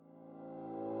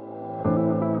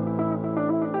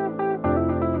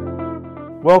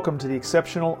Welcome to the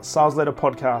Exceptional Sales Leader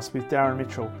Podcast with Darren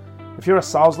Mitchell. If you're a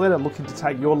sales leader looking to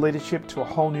take your leadership to a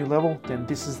whole new level, then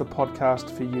this is the podcast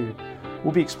for you.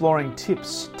 We'll be exploring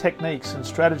tips, techniques, and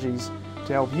strategies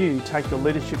to help you take your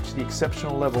leadership to the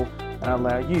exceptional level and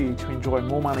allow you to enjoy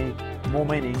more money, more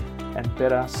meaning, and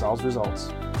better sales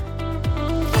results.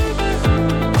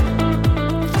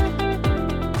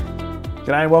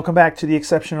 G'day and welcome back to the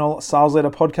Exceptional Sales Leader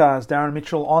Podcast. Darren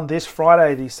Mitchell on this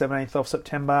Friday, the 17th of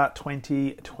September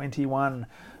 2021.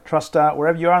 Trust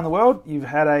wherever you are in the world, you've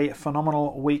had a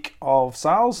phenomenal week of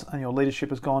sales and your leadership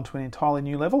has gone to an entirely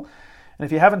new level. And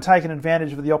if you haven't taken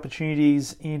advantage of the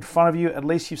opportunities in front of you, at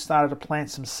least you've started to plant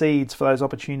some seeds for those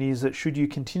opportunities that should you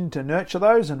continue to nurture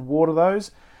those and water those,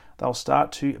 they'll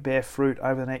start to bear fruit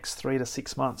over the next 3 to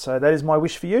 6 months. So that is my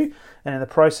wish for you. And in the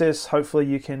process, hopefully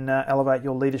you can elevate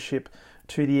your leadership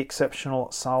to the exceptional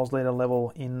sales leader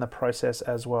level in the process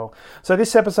as well. So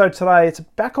this episode today, it's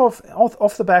back off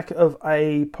the back of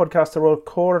a podcast I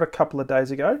recorded a couple of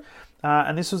days ago.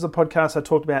 And this was the podcast I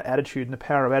talked about attitude and the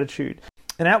power of attitude.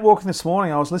 And out walking this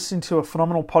morning, I was listening to a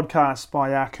phenomenal podcast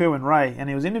by Kerwin Ray, and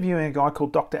he was interviewing a guy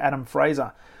called Dr. Adam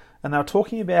Fraser. And they were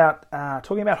talking about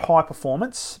high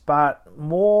performance, but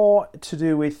more to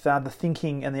do with the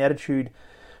thinking and the attitude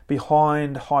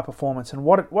behind high performance and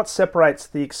what separates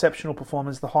the exceptional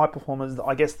performers, the high performers,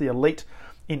 I guess the elite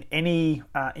in any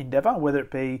endeavor, whether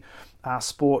it be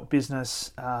sport,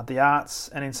 business, the arts,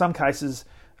 and in some cases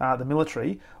the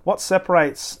military. What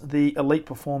separates the elite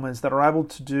performers that are able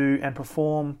to do and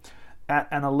perform at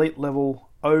an elite level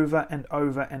over and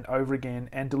over and over again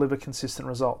and deliver consistent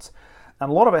results? And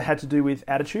a lot of it had to do with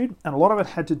attitude, and a lot of it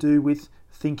had to do with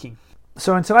thinking.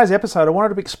 So in today's episode, I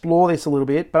wanted to explore this a little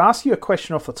bit, but ask you a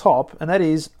question off the top, and that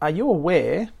is, are you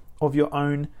aware of your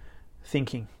own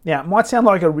thinking? Now, it might sound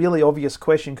like a really obvious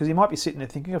question, because you might be sitting there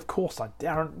thinking, of course,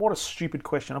 Darren, what a stupid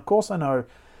question. Of course I know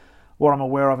what I'm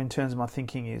aware of in terms of my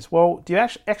thinking is. Well, do you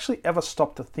actually ever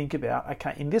stop to think about,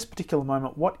 okay, in this particular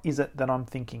moment, what is it that I'm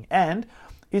thinking? And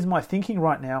is my thinking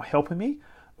right now helping me,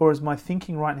 or is my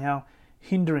thinking right now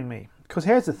hindering me? Because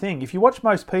here's the thing, if you watch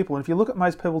most people, and if you look at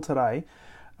most people today,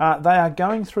 they are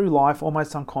going through life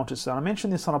almost unconsciously. And I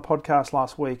mentioned this on a podcast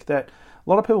last week, that a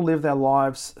lot of people live their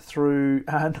lives through,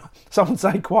 some would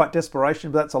say quite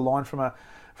desperation, but that's a line from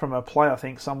a play, I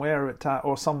think, somewhere,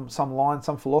 or some line,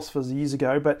 some philosophers years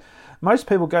ago. But most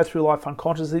people go through life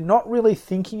unconsciously, not really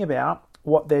thinking about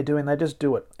what they're doing, they just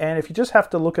do it. And if you just have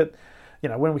to look at,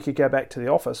 when we could go back to the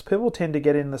office, people tend to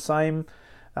get on the same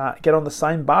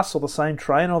bus or the same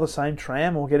train or the same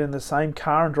tram, or get in the same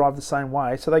car and drive the same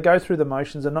way. So they go through the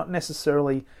motions and not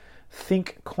necessarily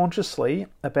think consciously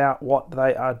about what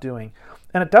they are doing.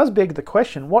 And it does beg the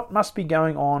question, what must be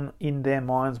going on in their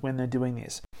minds when they're doing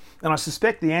this? And I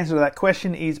suspect the answer to that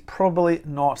question is probably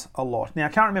not a lot. Now, I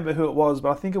can't remember who it was,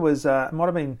 but I think it was, it might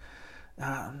have been,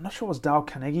 I'm not sure it was Dale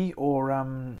Carnegie or,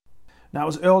 no, it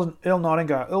was Earl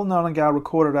Nightingale. Earl Nightingale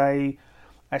recorded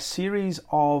a series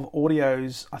of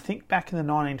audios, I think back in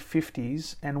the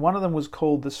 1950s, and one of them was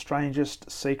called The Strangest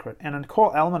Secret. And a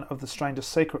core element of The Strangest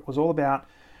Secret was all about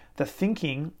the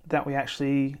thinking that we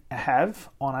actually have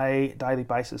on a daily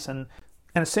basis. And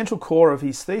an essential core of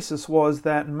his thesis was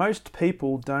that most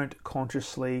people don't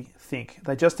consciously think.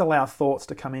 They just allow thoughts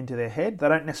to come into their head. They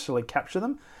don't necessarily capture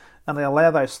them, and they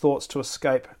allow those thoughts to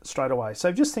escape straight away.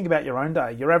 So just think about your own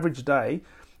day, your average day.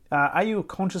 Are you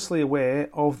consciously aware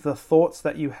of the thoughts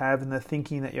that you have and the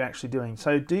thinking that you're actually doing?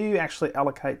 So do you actually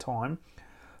allocate time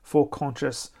for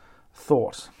conscious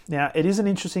thought? Now, it is an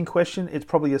interesting question. It's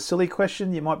probably a silly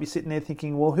question. You might be sitting there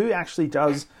thinking, well, who actually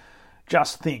does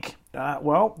just think?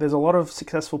 Well, there's a lot of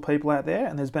successful people out there,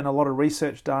 and there's been a lot of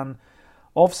research done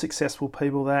of successful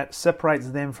people that separates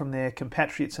them from their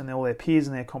compatriots and all their peers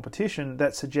and their competition,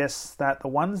 that suggests that the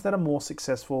ones that are more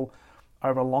successful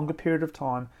over a longer period of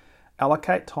time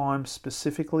allocate time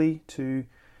specifically to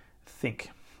think.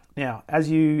 Now,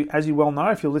 as you well know,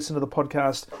 if you listen to the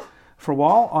podcast for a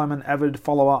while, I'm an avid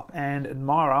follower and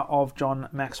admirer of John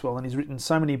Maxwell, and he's written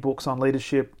so many books on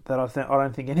leadership that I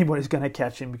don't think anybody's going to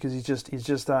catch him, because he's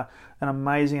just an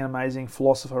amazing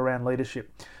philosopher around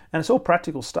leadership. And it's all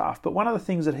practical stuff, but one of the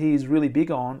things that he is really big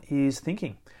on is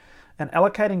thinking and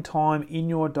allocating time in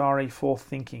your diary for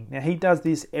thinking. Now, he does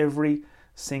this every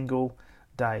single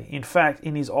day. In fact,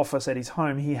 in his office at his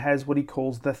home, he has what he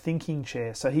calls the thinking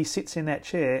chair. So he sits in that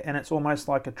chair, and it's almost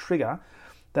like a trigger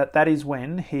that is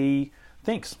when he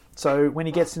thinks. So when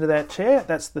he gets into that chair,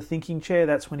 that's the thinking chair.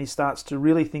 That's when he starts to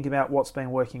really think about what's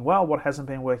been working well, what hasn't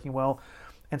been working well,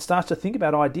 and starts to think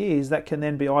about ideas that can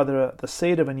then be either the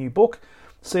seed of a new book,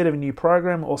 seed of a new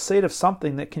program, or seed of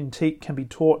something that can be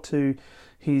taught to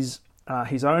his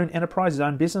his own enterprise, his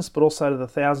own business, but also to the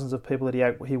thousands of people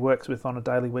that he works with on a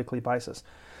daily, weekly basis.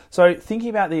 So thinking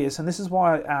about this, and this is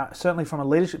why, certainly from a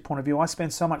leadership point of view, I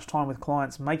spend so much time with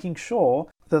clients making sure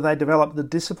that they develop the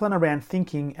discipline around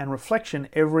thinking and reflection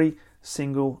every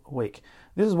single week.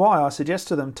 This is why I suggest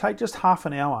to them, take just half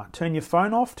an hour, turn your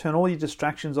phone off, turn all your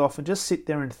distractions off, and just sit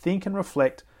there and think and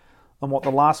reflect on what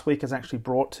the last week has actually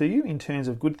brought to you in terms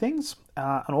of good things,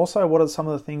 and also what are some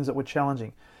of the things that were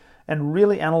challenging. And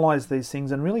really analyze these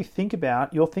things and really think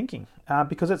about your thinking,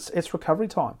 because it's recovery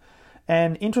time.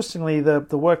 And interestingly,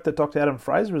 the work that Dr. Adam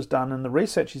Fraser has done and the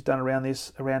research he's done around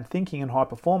this, around thinking and high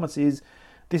performance, is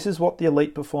this is what the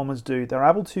elite performers do. They're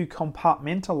able to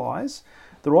compartmentalize.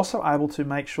 They're also able to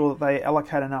make sure that they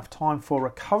allocate enough time for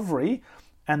recovery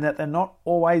and that they're not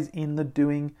always in the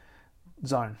doing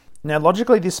zone. Now,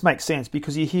 logically, this makes sense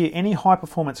because you hear any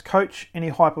high-performance coach, any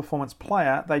high-performance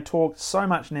player, they talk so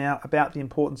much now about the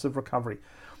importance of recovery.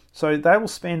 So they will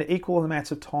spend equal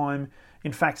amounts of time,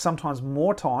 in fact, sometimes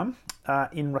more time,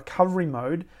 in recovery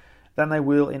mode than they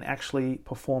will in actual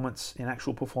performance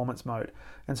mode.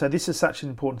 And so this is such an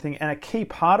important thing. And a key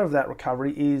part of that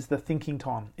recovery is the thinking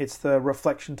time. It's the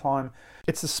reflection time.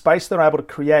 It's the space they're able to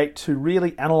create to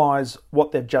really analyze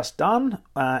what they've just done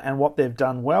and what they've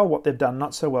done well, what they've done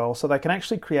not so well. So they can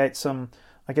actually create some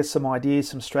ideas,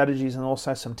 some strategies, and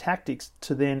also some tactics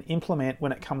to then implement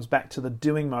when it comes back to the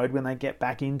doing mode, when they get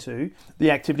back into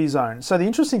the activity zone. So the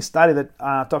interesting study that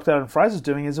Dr. Adam Fraser is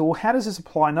doing is, well, how does this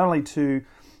apply not only to,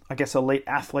 I guess, elite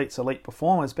athletes, elite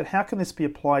performers, but how can this be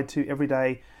applied to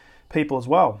everyday people as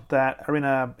well that are in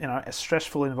a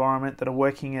stressful environment, that are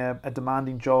working a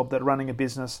demanding job, that are running a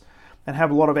business and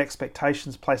have a lot of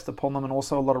expectations placed upon them and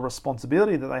also a lot of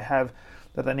responsibility that they have,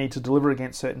 that they need to deliver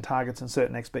against certain targets and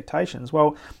certain expectations.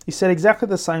 Well, he said exactly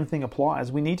the same thing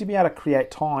applies. We need to be able to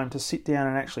create time to sit down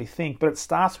and actually think, but it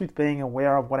starts with being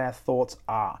aware of what our thoughts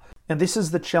are. And this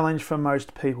is the challenge for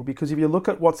most people, because if you look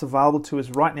at what's available to us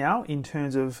right now in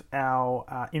terms of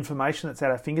our information that's at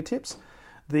our fingertips,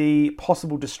 the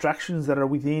possible distractions that are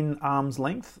within arm's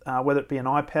length, whether it be an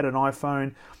iPad, an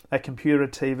iPhone, a computer, a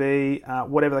TV,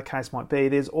 whatever the case might be,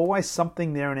 there's always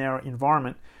something there in our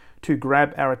environment to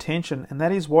grab our attention. And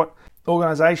that is what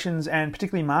organizations and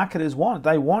particularly marketers want.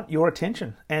 They want your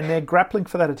attention and they're grappling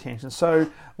for that attention. So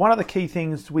one of the key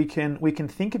things we can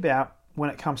think about when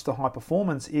it comes to high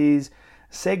performance is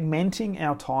segmenting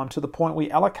our time to the point we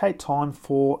allocate time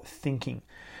for thinking.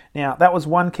 Now, that was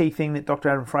one key thing that Dr.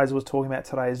 Adam Fraser was talking about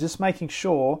today, is just making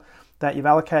sure that you've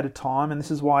allocated time, and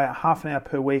this is why a half an hour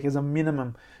per week as a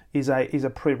minimum is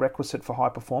a prerequisite for high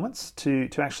performance, to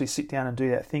actually sit down and do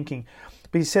that thinking.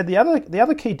 But he said the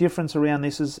other key difference around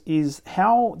this is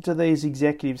how do these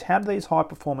executives, how do these high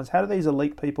performers, how do these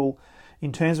elite people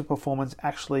in terms of performance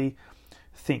actually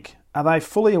think? Are they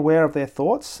fully aware of their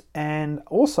thoughts? And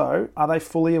also, are they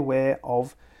fully aware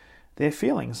of their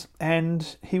feelings?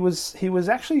 And he was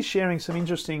actually sharing some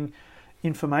interesting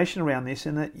information around this,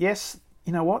 in that, yes,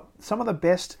 you know what, some of the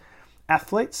best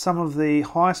athletes, some of the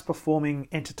highest performing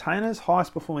entertainers,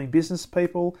 highest performing business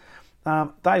people,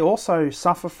 they also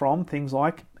suffer from things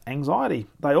like anxiety.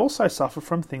 They also suffer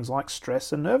from things like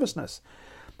stress and nervousness.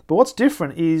 But what's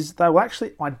different is they will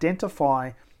actually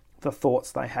identify the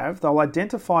thoughts they have. They'll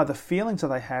identify the feelings that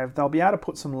they have. They'll be able to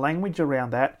put some language around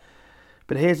that.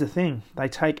 But here's the thing, they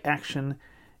take action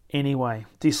anyway.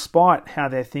 Despite how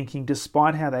they're thinking,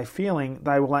 despite how they're feeling,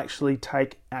 they will actually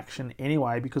take action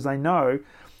anyway, because they know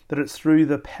that it's through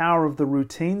the power of the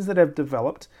routines that have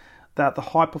developed, that the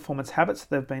high performance habits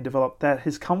that have been developed, that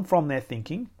has come from their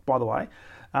thinking, by the way,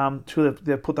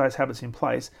 they've put those habits in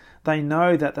place. They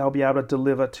know that they'll be able to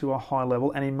deliver to a high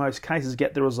level and in most cases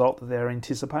get the result that they're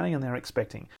anticipating and they're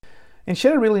expecting. And she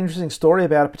had a really interesting story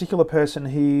about a particular person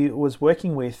he was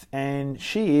working with, and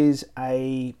she is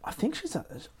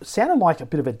sounded like a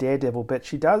bit of a daredevil, but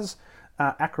she does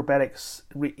acrobatics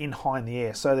in high in the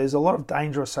air. So there's a lot of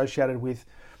danger associated with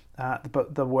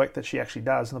the work that she actually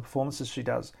does and the performances she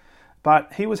does.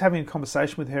 But he was having a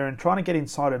conversation with her and trying to get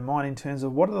inside her mind in terms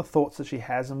of what are the thoughts that she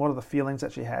has and what are the feelings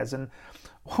that she has. And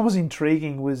what was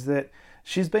intriguing was that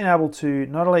she's been able to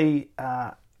not only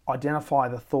identify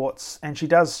the thoughts, and she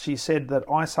said that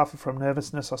I suffer from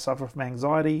nervousness, I suffer from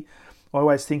anxiety, I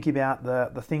always think about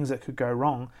the things that could go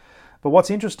wrong. But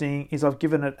what's interesting is I've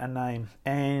given it a name,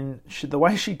 and the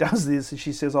way she does this is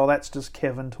she says, oh, that's just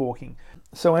Kevin talking.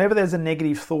 So whenever there's a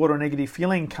negative thought or a negative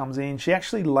feeling comes in, she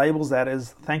actually labels that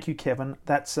as, thank you, Kevin,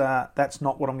 that's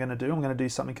not what I'm going to do. I'm going to do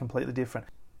something completely different.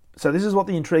 So this is what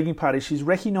the intriguing part is. She's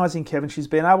recognizing Kevin. She's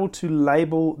been able to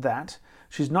label that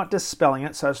She's not dispelling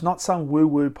it, so it's not some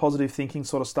woo-woo positive thinking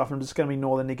sort of stuff. I'm just going to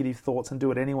ignore the negative thoughts and do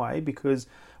it anyway because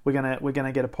we're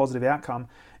gonna get a positive outcome.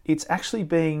 It's actually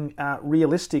being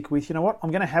realistic with, you know what,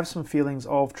 I'm going to have some feelings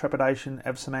of trepidation,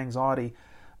 of some anxiety,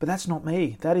 but that's not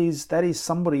me. That is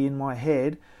somebody in my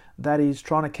head that is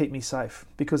trying to keep me safe,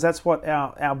 because that's what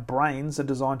our brains are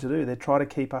designed to do. They try to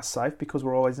keep us safe because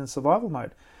we're always in survival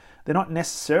mode. They're not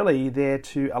necessarily there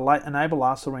to enable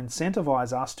us or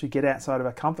incentivize us to get outside of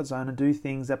our comfort zone and do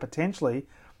things that potentially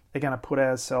are going to put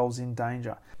ourselves in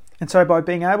danger. And so by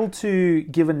being able to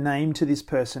give a name to this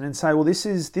person and say, well, this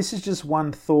is just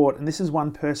one thought and this is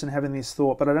one person having this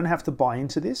thought, but I don't have to buy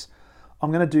into this.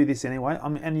 I'm going to do this anyway.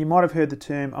 And you might have heard the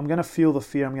term, I'm going to feel the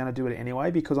fear, I'm going to do it anyway,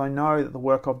 because I know that the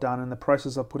work I've done and the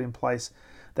process I've put in place,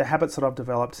 the habits that I've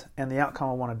developed and the outcome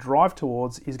I want to drive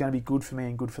towards is going to be good for me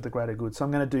and good for the greater good. So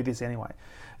I'm going to do this anyway.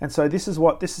 And so this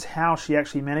is how she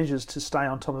actually manages to stay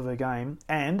on top of her game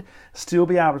and still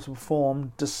be able to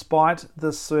perform despite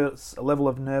the level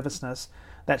of nervousness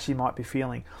that she might be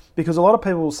feeling. Because a lot of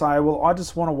people will say, well, I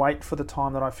just want to wait for the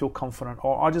time that I feel confident,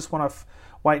 or I just want to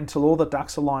wait until all the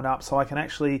ducks are lined up so I can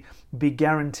actually be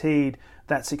guaranteed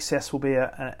that success will be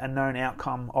a known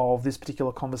outcome of this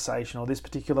particular conversation or this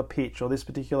particular pitch or this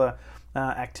particular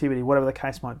activity, whatever the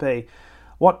case might be.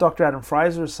 What Dr. Adam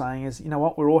Fraser is saying is, you know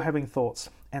what, we're all having thoughts.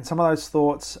 And some of those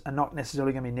thoughts are not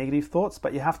necessarily going to be negative thoughts,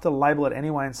 but you have to label it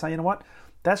anyway and say, you know what,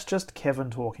 that's just Kevin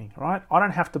talking, right? I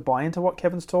don't have to buy into what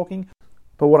Kevin's talking.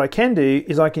 But what I can do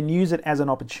is I can use it as an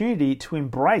opportunity to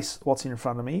embrace what's in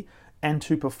front of me and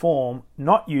to perform,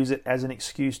 not use it as an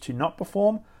excuse to not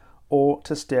perform or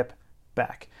to step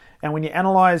back. And when you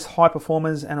analyze high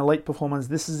performers and elite performers,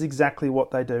 this is exactly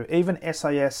what they do. Even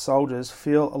SAS soldiers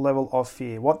feel a level of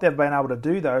fear. What they've been able to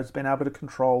do, though, is been able to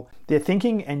control their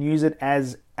thinking and use it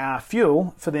as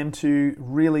fuel for them to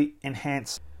really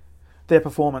enhance their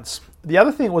performance. The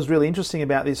other thing that was really interesting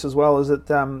about this as well is that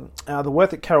the work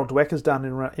that Carol Dweck has done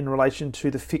in relation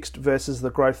to the fixed versus the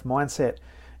growth mindset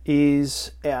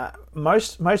is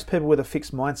most people with a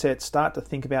fixed mindset start to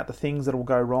think about the things that will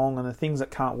go wrong and the things that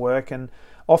can't work, and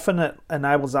often it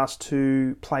enables us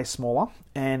to play smaller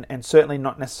and certainly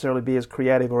not necessarily be as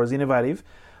creative or as innovative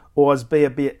or as be a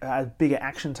bigger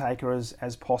action taker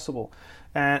as possible.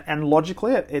 And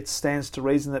logically, it stands to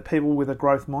reason that people with a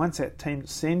growth mindset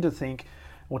tend to think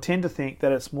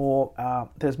that it's more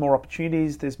there's more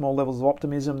opportunities, there's more levels of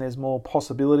optimism, there's more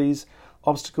possibilities.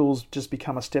 Obstacles just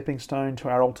become a stepping stone to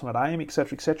our ultimate aim,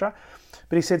 etc., etc.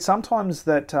 But he said sometimes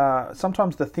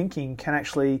the thinking can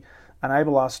actually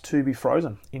enable us to be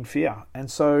frozen in fear. And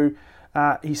so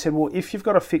he said, well, if you've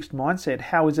got a fixed mindset,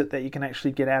 how is it that you can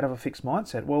actually get out of a fixed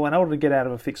mindset? Well, in order to get out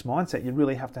of a fixed mindset, you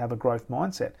really have to have a growth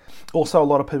mindset. Also, a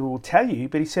lot of people will tell you,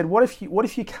 but he said, what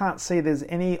if you can't see there's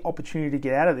any opportunity to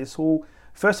get out of this? Well,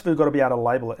 first of all, you've got to be able to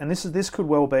label it. And this could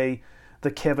well be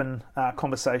the Kevin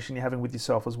conversation you're having with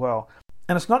yourself as well.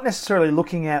 And it's not necessarily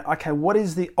looking at, okay, what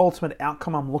is the ultimate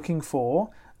outcome I'm looking for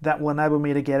that will enable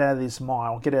me to get out of this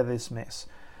mire, get out of this mess?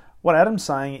 What Adam's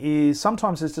saying is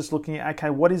sometimes it's just looking at, okay,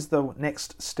 what is the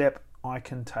next step I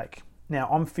can take? Now,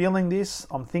 I'm feeling this,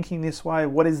 I'm thinking this way,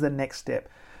 what is the next step?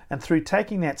 And through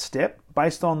taking that step,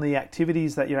 based on the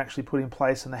activities that you actually put in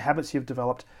place and the habits you've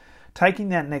developed, taking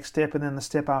that next step and then the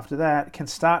step after that can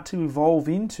start to evolve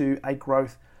into a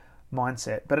growth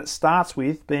mindset. But it starts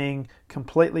with being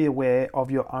completely aware of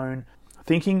your own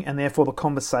thinking and therefore the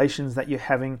conversations that you're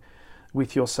having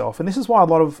with yourself. And this is why a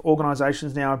lot of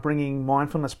organizations now are bringing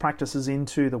mindfulness practices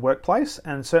into the workplace,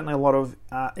 and certainly a lot of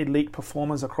elite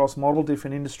performers across multiple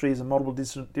different industries and multiple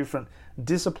different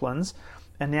disciplines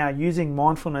are now using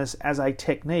mindfulness as a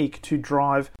technique to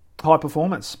drive high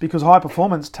performance, because high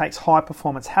performance takes high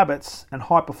performance habits, and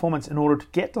high performance, in order to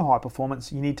get to high performance,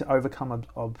 you need to overcome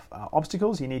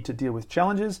obstacles, you need to deal with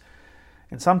challenges.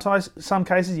 In some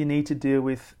cases, you need to deal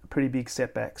with pretty big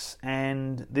setbacks,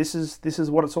 and this is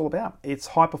what it's all about. It's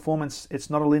high performance. It's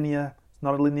not a linear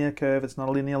curve. It's not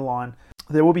a linear line.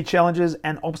 There will be challenges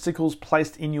and obstacles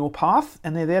placed in your path,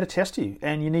 and they're there to test you,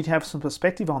 and you need to have some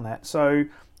perspective on that. So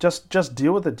just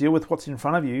deal with it. Deal with what's in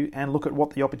front of you, and look at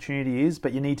what the opportunity is.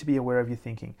 But you need to be aware of your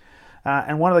thinking.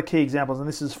 And one of the key examples, and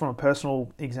this is from a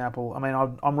personal example. I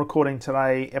mean, I'm recording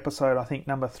today episode, I think,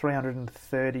 number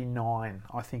 339,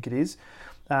 I think it is.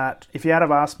 If you had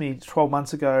have asked me 12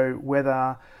 months ago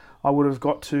whether I would have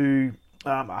got to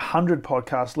 100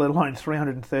 podcasts, let alone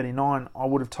 339, I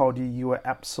would have told you were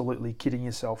absolutely kidding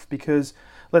yourself. Because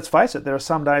let's face it, there are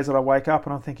some days that I wake up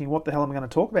and I'm thinking, what the hell am I going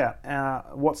to talk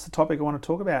about? What's the topic I want to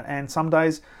talk about? And some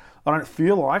days I don't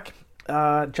feel like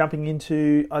jumping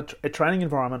into a training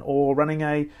environment or running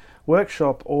a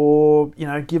workshop or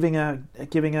giving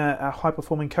a high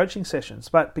performing coaching sessions.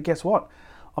 But guess what?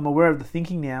 I'm aware of the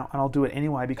thinking now, and I'll do it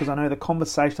anyway because I know the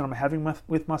conversation I'm having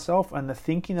with myself and the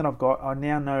thinking that I've got. I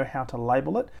now know how to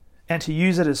label it and to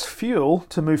use it as fuel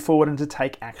to move forward and to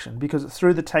take action, because it's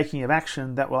through the taking of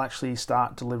action that will actually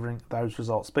start delivering those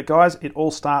results. But guys, it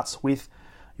all starts with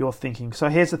your thinking. So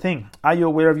here's the thing. Are you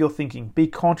aware of your thinking? Be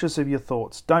conscious of your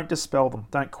thoughts. Don't dispel them.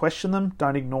 Don't question them.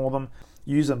 Don't ignore them.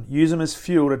 Use them. Use them as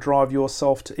fuel to drive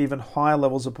yourself to even higher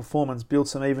levels of performance. Build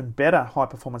some even better high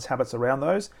performance habits around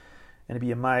those, and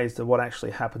be amazed at what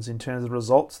actually happens in terms of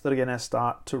results that are going to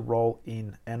start to roll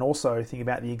in. And also think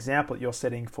about the example that you're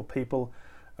setting for people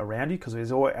around you, because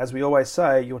as we always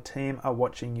say, your team are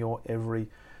watching your every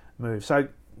move. So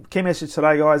key message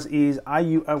today, guys, is are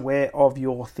you aware of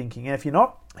your thinking? And if you're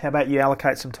not, how about you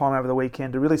allocate some time over the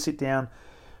weekend to really sit down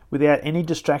without any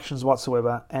distractions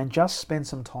whatsoever and just spend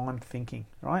some time thinking,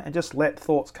 right? And just let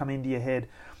thoughts come into your head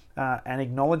and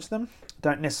acknowledge them.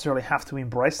 Don't necessarily have to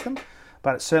embrace them,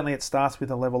 but certainly it starts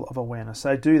with a level of awareness.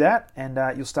 So do that, and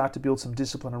you'll start to build some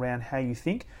discipline around how you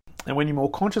think. And when you're more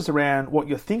conscious around what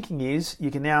your thinking is, you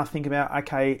can now think about,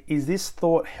 okay, is this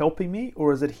thought helping me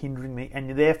or is it hindering me? And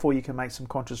therefore you can make some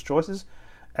conscious choices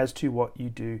as to what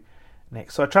you do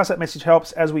next. So I trust that message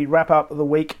helps as we wrap up the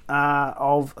week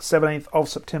of 17th of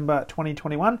September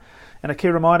 2021. And a key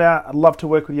reminder, I'd love to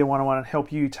work with you one-on-one and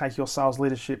help you take your sales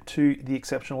leadership to the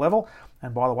exceptional level.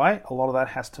 And by the way, a lot of that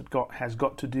has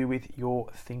got to do with your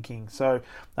thinking. So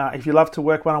if you love to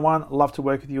work one-on-one, love to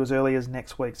work with you as early as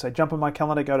next week. So jump on my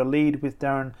calendar, go to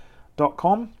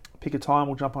leadwithdarren.com, pick a time,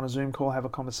 we'll jump on a Zoom call, have a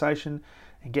conversation,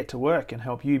 and get to work and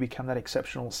help you become that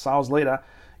exceptional sales leader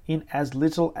in as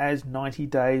little as 90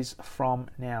 days from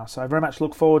now. So I very much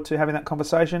look forward to having that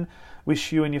conversation.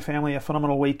 Wish you and your family a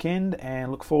phenomenal weekend, and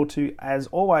look forward to, as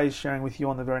always, sharing with you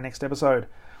on the very next episode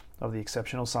of the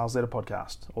Exceptional Sales Leader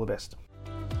Podcast. All the best.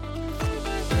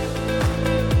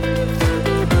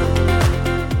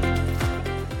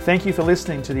 Thank you for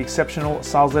listening to the Exceptional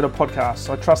Sales Leader Podcast.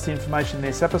 I trust the information in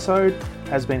this episode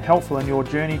has been helpful in your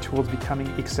journey towards becoming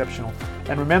exceptional.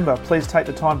 And remember, please take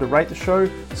the time to rate the show,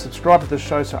 subscribe to the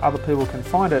show so other people can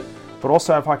find it. But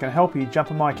also, if I can help you, jump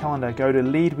on my calendar, go to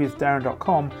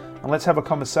leadwithdarren.com, and let's have a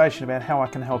conversation about how I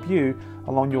can help you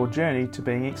along your journey to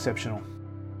being exceptional.